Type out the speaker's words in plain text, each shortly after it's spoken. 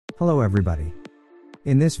Hello everybody.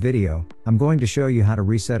 In this video, I'm going to show you how to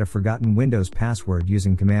reset a forgotten Windows password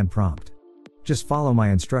using command prompt. Just follow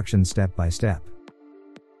my instructions step by step.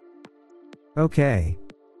 Okay.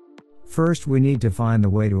 First we need to find the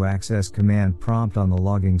way to access command prompt on the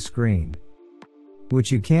logging screen,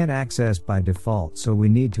 which you can't access by default, so we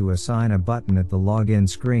need to assign a button at the login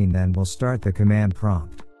screen, then we'll start the command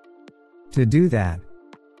prompt. To do that,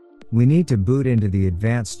 we need to boot into the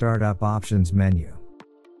Advanced Startup Options menu.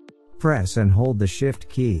 Press and hold the Shift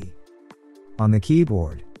key on the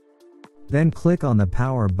keyboard. Then click on the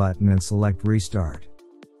Power button and select Restart.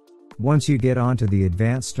 Once you get onto the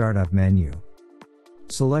Advanced Startup menu,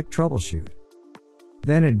 select Troubleshoot.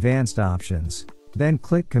 Then Advanced Options, then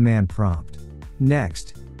click Command Prompt.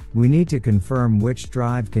 Next, we need to confirm which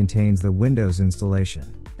drive contains the Windows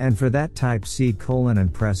installation, and for that type C: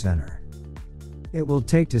 and press Enter. It will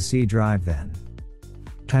take to C drive, then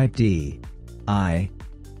type D, I,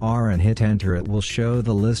 R and hit Enter. It will show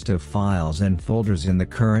the list of files and folders in the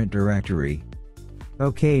current directory.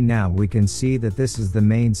 Okay, now we can see that this is the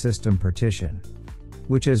main system partition,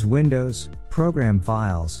 which has Windows, Program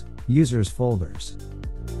Files, Users folders.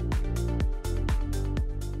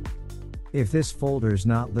 If this folder is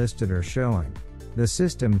not listed or showing, the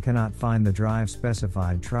system cannot find the drive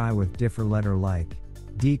specified. Try with different letter like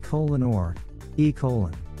D: or E:.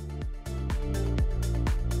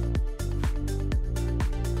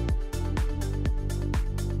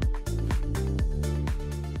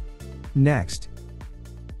 Next,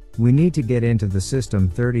 we need to get into the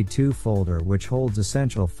System32 folder, which holds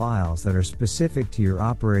essential files that are specific to your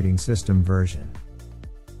operating system version.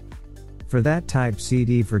 For that, type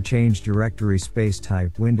CD for change directory space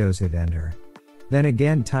type Windows, hit Enter. Then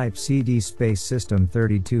again type CD space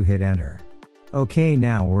System32, hit Enter. Okay,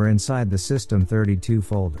 now we're inside the System32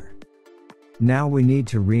 folder. Now we need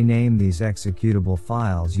to rename these executable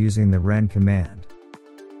files using the ren command.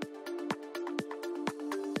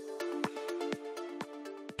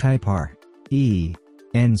 Type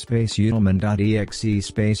R-E-N space utilman.exe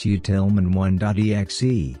space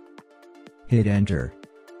utilman1.exe. Hit Enter.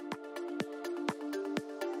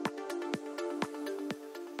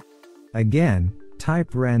 Again,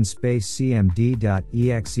 type ren space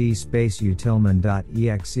cmd.exe space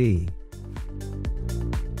utilman.exe.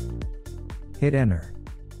 Hit Enter.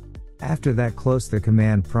 After that, close the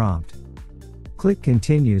command prompt. Click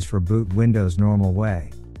Continues for boot Windows normal way.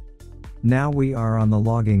 Now we are on the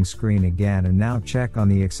logging screen again, and now check on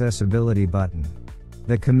the accessibility button.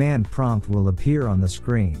 The command prompt will appear on the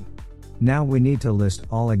screen. Now we need to list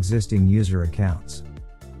all existing user accounts.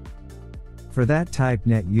 For that, type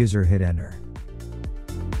net user, hit Enter.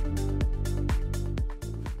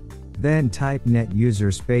 Then type net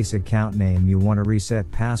user space account name you want to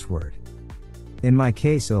reset password. In my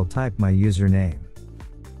case, I'll type my username.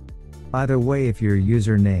 Either way, if your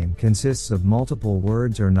username consists of multiple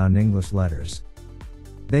words or non-English letters,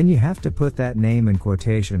 then you have to put that name in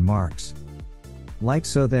quotation marks, like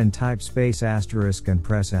so. Then type space asterisk and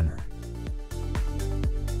press Enter.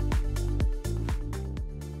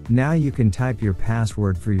 Now you can type your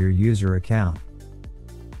password for your user account.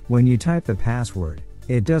 When you type the password,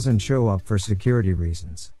 it doesn't show up for security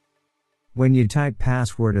reasons. When you type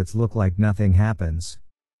password, it's look like nothing happens.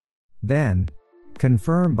 Then,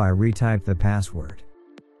 confirm by retype the password.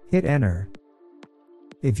 Hit Enter.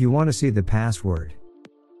 If you want to see the password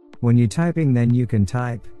when you typing, then you can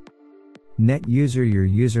type net user your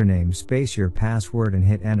username space your password and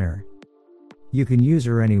hit Enter. You can use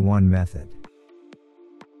any one method.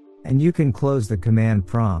 And you can close the command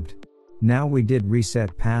prompt. Now we did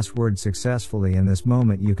reset password successfully. In this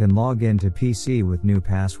moment you can log into PC with new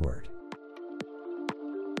password.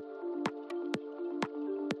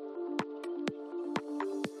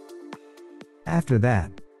 After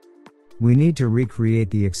that, we need to recreate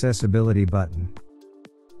the accessibility button.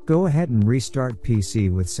 Go ahead and restart PC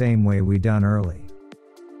with same way we done early.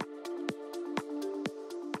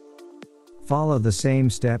 Follow the same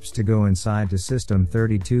steps to go inside to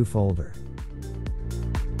System32 folder.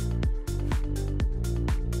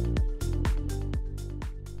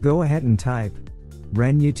 Go ahead and type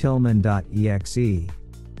ren utilman.exe,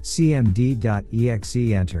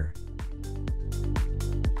 cmd.exe, enter.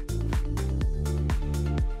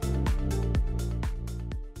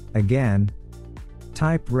 Again,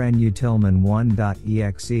 type ren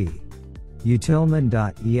utilman1.exe,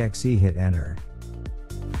 utilman.exe, hit Enter.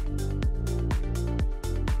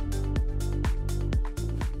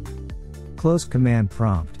 Close command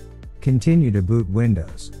prompt. Continue to boot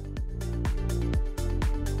Windows.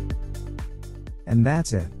 And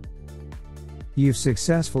that's it. You've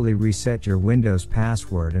successfully reset your Windows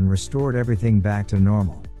password and restored everything back to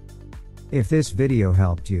normal. If this video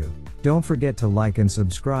helped you, don't forget to like and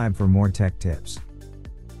subscribe for more tech tips.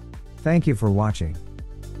 Thank you for watching.